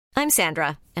I'm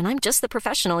Sandra, and I'm just the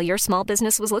professional your small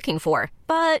business was looking for.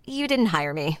 But you didn't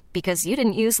hire me because you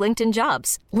didn't use LinkedIn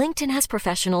Jobs. LinkedIn has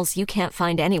professionals you can't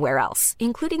find anywhere else,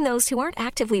 including those who aren't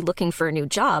actively looking for a new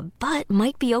job, but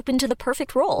might be open to the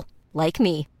perfect role, like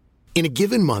me. In a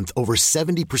given month, over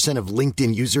 70% of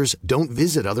LinkedIn users don't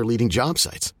visit other leading job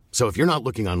sites. So if you're not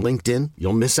looking on LinkedIn,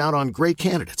 you'll miss out on great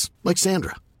candidates like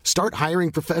Sandra. Start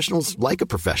hiring professionals like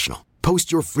a professional.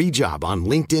 Post your free job on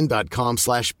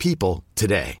linkedin.com/people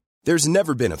today. There's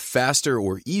never been a faster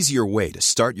or easier way to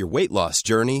start your weight loss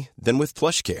journey than with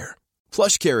PlushCare.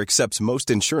 PlushCare accepts most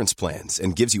insurance plans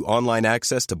and gives you online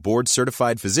access to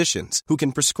board-certified physicians who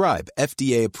can prescribe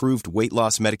FDA-approved weight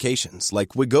loss medications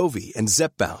like Wegovy and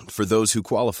Zepbound for those who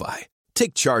qualify.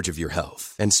 Take charge of your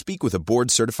health and speak with a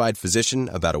board-certified physician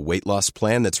about a weight loss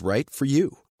plan that's right for you.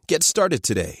 Get started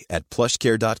today at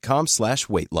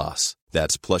plushcare.com/weightloss.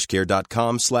 That's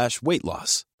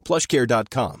plushcare.com/weightloss.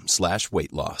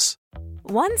 plushcare.com/weightloss.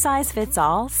 One size fits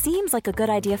all seems like a good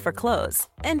idea for clothes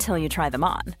until you try them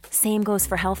on. Same goes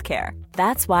for healthcare.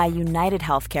 That's why United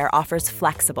Healthcare offers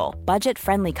flexible,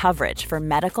 budget-friendly coverage for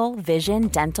medical, vision,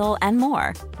 dental, and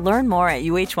more. Learn more at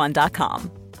uh1.com.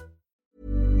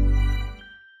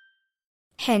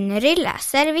 Henry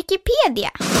läser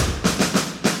Wikipedia.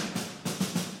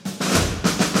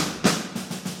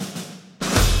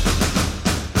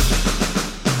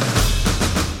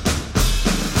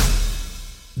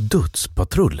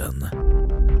 Dödspatrullen.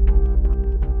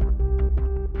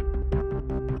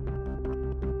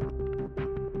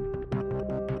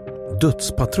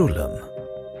 Dödspatrullen,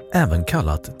 även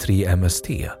kallat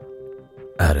 3MST,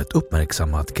 är ett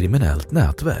uppmärksammat kriminellt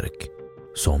nätverk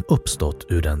som uppstått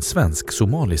ur den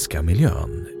svensk-somaliska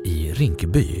miljön i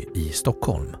Rinkeby i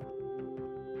Stockholm.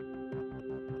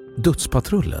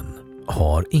 Dödspatrullen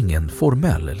har ingen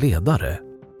formell ledare,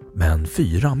 men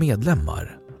 4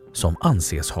 medlemmar som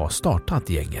anses ha startat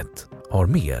gänget har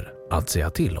mer att säga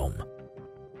till om.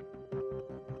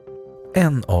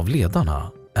 En av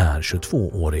ledarna är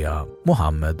 22-åriga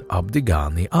Mohammed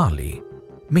Abdighani Ali,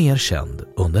 mer känd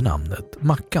under namnet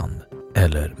Mackan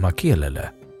eller Makelele.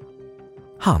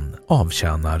 Han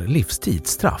avtjänar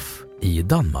livstidsstraff i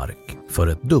Danmark för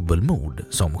ett dubbelmord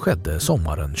som skedde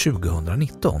sommaren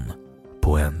 2019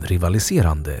 på en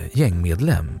rivaliserande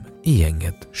gängmedlem i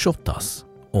gänget Shottaz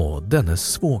och dennes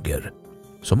svåger,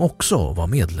 som också var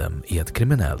medlem i ett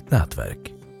kriminellt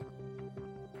nätverk.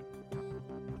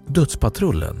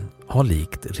 Dödspatrullen har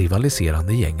likt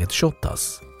rivaliserande gänget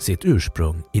Shottaz sitt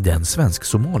ursprung i den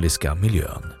svensk-somaliska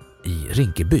miljön i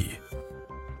Rinkeby.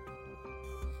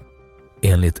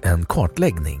 Enligt en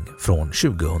kartläggning från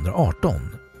 2018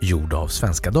 gjord av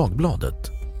Svenska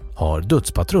Dagbladet har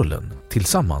Dödspatrullen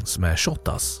tillsammans med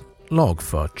Shottaz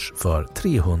lagförts för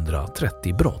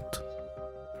 330 brott.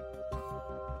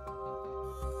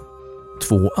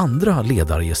 2 andra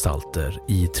ledargestalter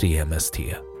i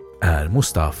 3MST är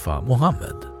Mustafa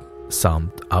Mohammed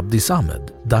samt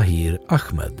Abdisamed Dahir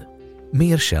Ahmed,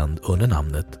 mer känd under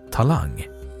namnet Talang.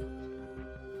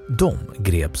 De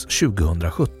greps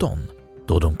 2017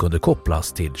 då de kunde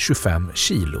kopplas till 25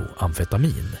 kilo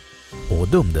amfetamin och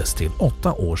dömdes till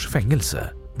 8 års fängelse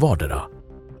vardera.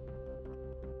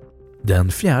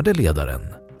 Den 4:e ledaren,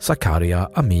 Zakaria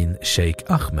Amin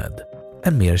Sheikh Ahmed,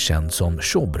 är mer känd som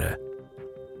Chobre.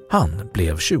 Han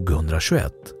blev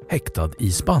 2021 häktad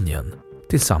i Spanien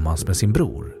tillsammans med sin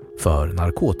bror för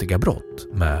narkotikabrott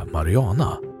med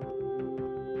marijuana.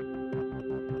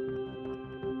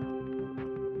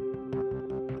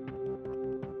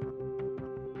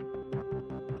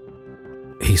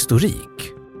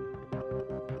 Historik.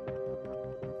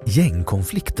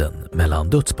 Gängkonflikten mellan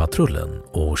Dödspatrullen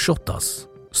och Shottaz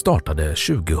startade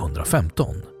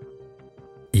 2015.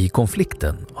 I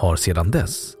konflikten har sedan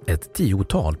dess ett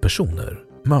 10-tal personer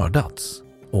mördats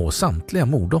och samtliga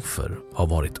mordoffer har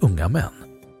varit unga män.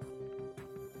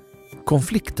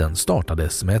 Konflikten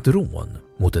startades med ett rån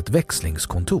mot ett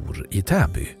växlingskontor i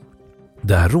Täby,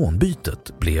 där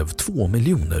rånbytet blev 2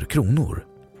 miljoner kronor,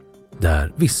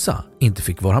 där vissa inte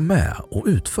fick vara med och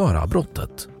utföra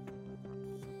brottet.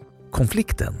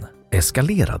 Konflikten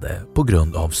eskalerade på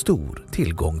grund av stor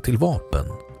tillgång till vapen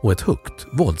och ett högt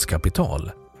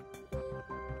våldskapital.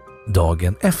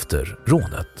 Dagen efter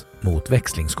rånet mot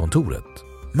växlingskontoret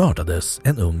mördades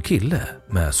en ung kille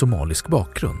med somalisk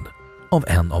bakgrund av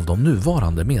en av de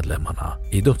nuvarande medlemmarna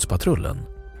i Dödspatrullen,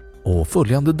 och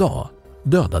följande dag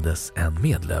dödades en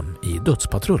medlem i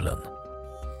Dödspatrullen.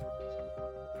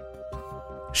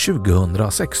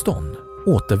 2016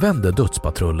 återvände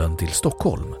Dödspatrullen till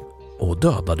Stockholm och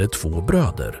dödade 2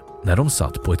 bröder när de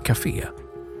satt på ett café.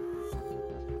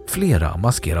 Flera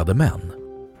maskerade män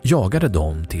jagade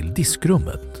dem till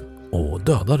diskrummet och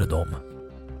dödade dem.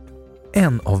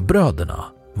 En av bröderna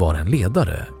var en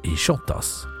ledare i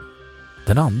Shottaz.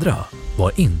 Den andra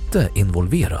var inte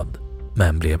involverad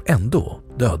men blev ändå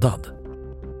dödad.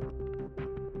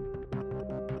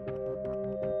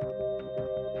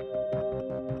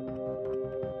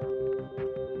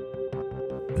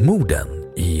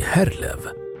 Morden i Herlev.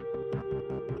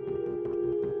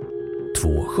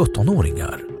 2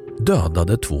 17-åringar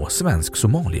dödade 2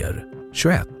 svensk-somalier,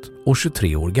 21 och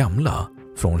 23 år gamla,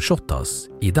 från Shottaz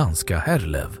i danska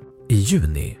Herlev i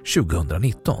juni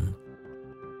 2019.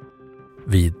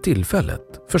 Vid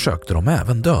tillfället försökte de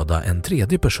även döda en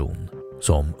tredje person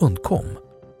som undkom.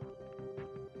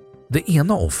 Det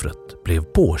ena offret blev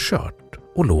påkört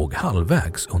och låg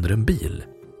halvvägs under en bil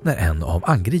när en av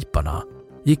angriparna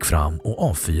gick fram och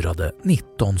avfyrade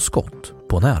 19 skott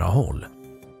på nära håll.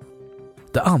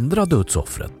 Det andra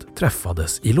dödsoffret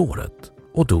träffades i låret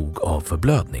och dog av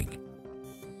förblödning.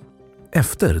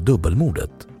 Efter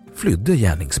dubbelmordet flydde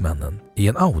gärningsmännen i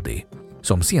en Audi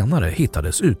som senare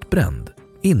hittades utbränd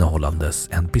innehållandes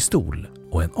en pistol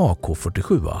och en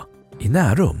AK-47 i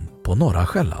Närum på norra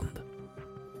Själland.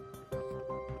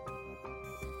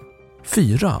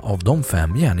 4 av de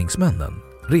 5 gärningsmännen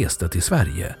reste till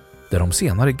Sverige där de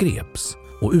senare greps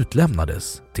och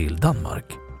utlämnades till Danmark.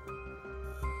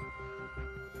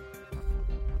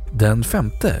 Den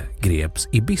 5:e greps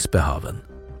i Bispehaven.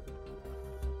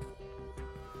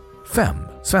 5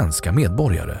 svenska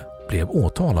medborgare blev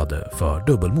åtalade för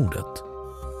dubbelmordet.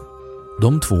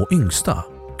 De 2 yngsta,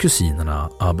 kusinerna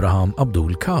Abraham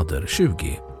Abdul Kader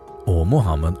 20 och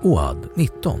Mohammed Ouad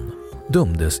 19,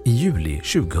 dömdes i juli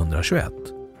 2021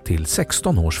 till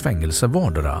 16 års fängelse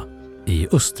vardera i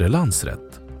Östre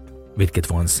landsrätt, vilket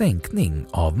var en sänkning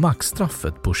av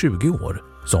maxstraffet på 20 år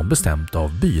som bestämt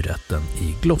av byrätten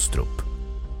i Glostrup.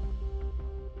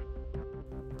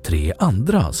 3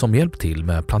 andra som hjälpt till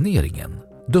med planeringen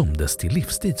dömdes till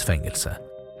livstidsfängelse.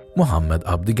 Mohammed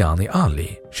Abdighani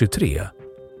Ali 23,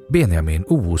 Benjamin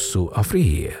Owusu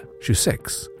Afrihe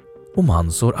 26 och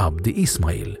Mansour Abdi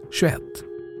Ismail 21.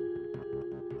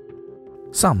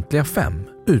 Samtliga 5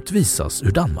 utvisas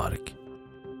ur Danmark.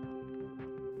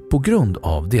 På grund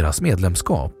av deras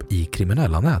medlemskap i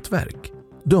kriminella nätverk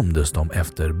dömdes de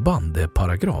efter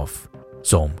bandeparagraf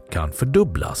som kan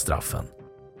fördubbla straffen.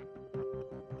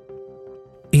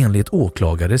 Enligt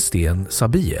åklagare Sten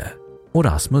Sabie och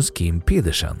Rasmus Kim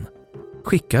Pedersen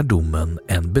skickar domen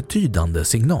en betydande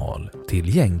signal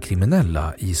till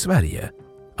gängkriminella i Sverige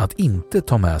att inte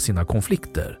ta med sina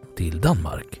konflikter till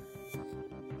Danmark.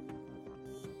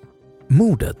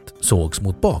 Mordet sågs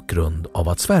mot bakgrund av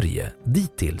att Sverige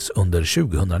dittills under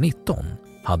 2019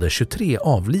 hade 23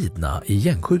 avlidna i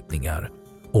gängskjutningar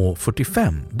och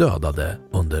 45 dödade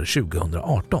under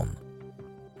 2018.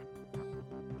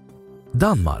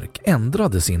 Danmark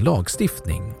ändrade sin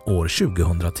lagstiftning år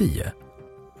 2010.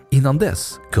 Innan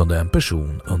dess kunde en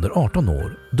person under 18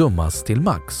 år dömas till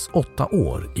max 8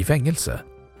 år i fängelse.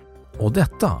 Och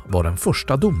detta var den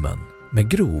första domen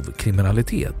med grov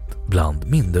kriminalitet bland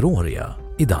minderåriga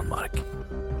i Danmark.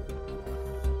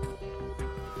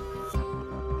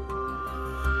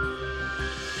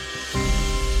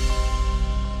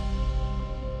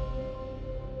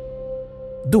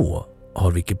 Då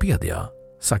har Wikipedia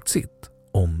sagt sitt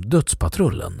om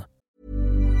Dödspatrullen.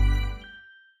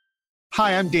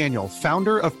 Hi, I'm Daniel,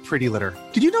 founder of Pretty Litter.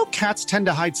 Did you know cats tend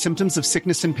to hide symptoms of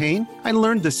sickness and pain? I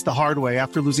learned this the hard way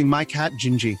after losing my cat,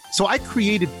 Gingy. So I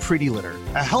created Pretty Litter,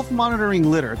 a health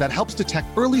monitoring litter that helps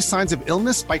detect early signs of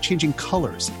illness by changing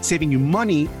colors, saving you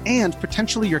money and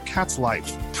potentially your cat's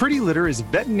life. Pretty Litter is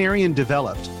veterinarian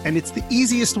developed, and it's the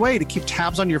easiest way to keep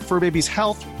tabs on your fur baby's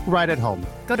health right at home.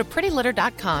 Go to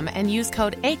prettylitter.com and use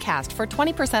code ACAST for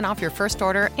 20% off your first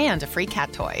order and a free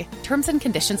cat toy. Terms and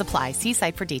conditions apply. See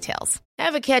site for details.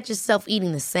 Ever catch yourself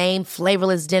eating the same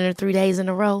flavorless dinner 3 days in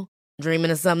a row?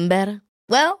 Dreaming of something better?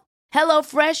 Well,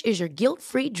 HelloFresh is your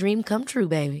guilt-free dream come true,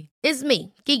 baby. It's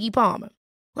me, Keke Palmer.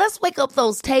 Let's wake up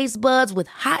those taste buds with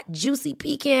hot, juicy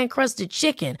pecan-crusted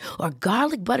chicken or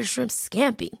garlic butter shrimp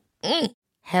scampi.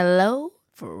 Hello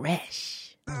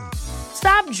Fresh.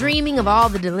 Stop dreaming of all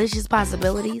the delicious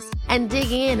possibilities and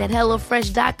dig in at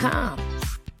HelloFresh.com.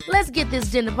 Let's get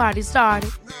this dinner party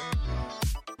started.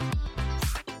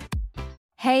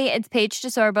 Hey, it's Paige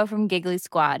DeSorbo from Giggly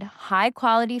Squad. High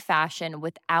quality fashion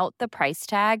without the price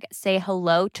tag. Say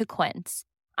hello to Quince.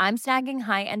 I'm snagging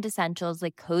high-end essentials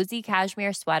like cozy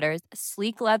cashmere sweaters,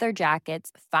 sleek leather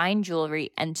jackets, fine jewelry,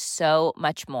 and so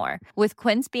much more. With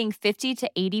Quince being 50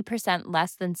 to 80%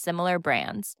 less than similar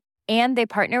brands. And they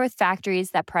partner with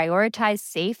factories that prioritize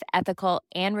safe, ethical,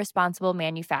 and responsible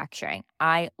manufacturing.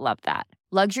 I love that.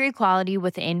 Luxury quality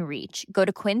within reach. Go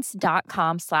to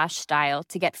quince.com/style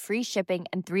to get free shipping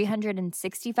and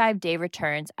 365-day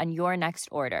returns on your next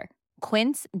order.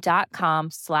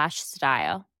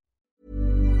 Quince.com/style.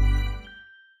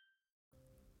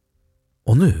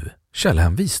 Och nu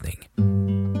källhänvisning.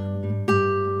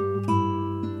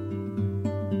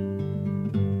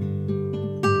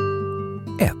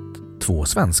 1. 2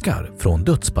 svenskar från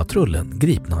dödspatrullen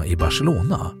gripna i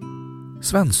Barcelona.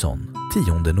 Svensson,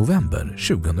 10 november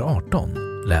 2018,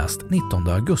 läst 19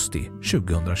 augusti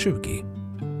 2020.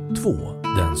 2.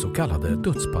 Den så kallade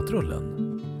dödspatrullen.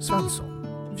 Svensson,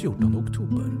 14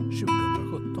 oktober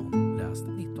 2017.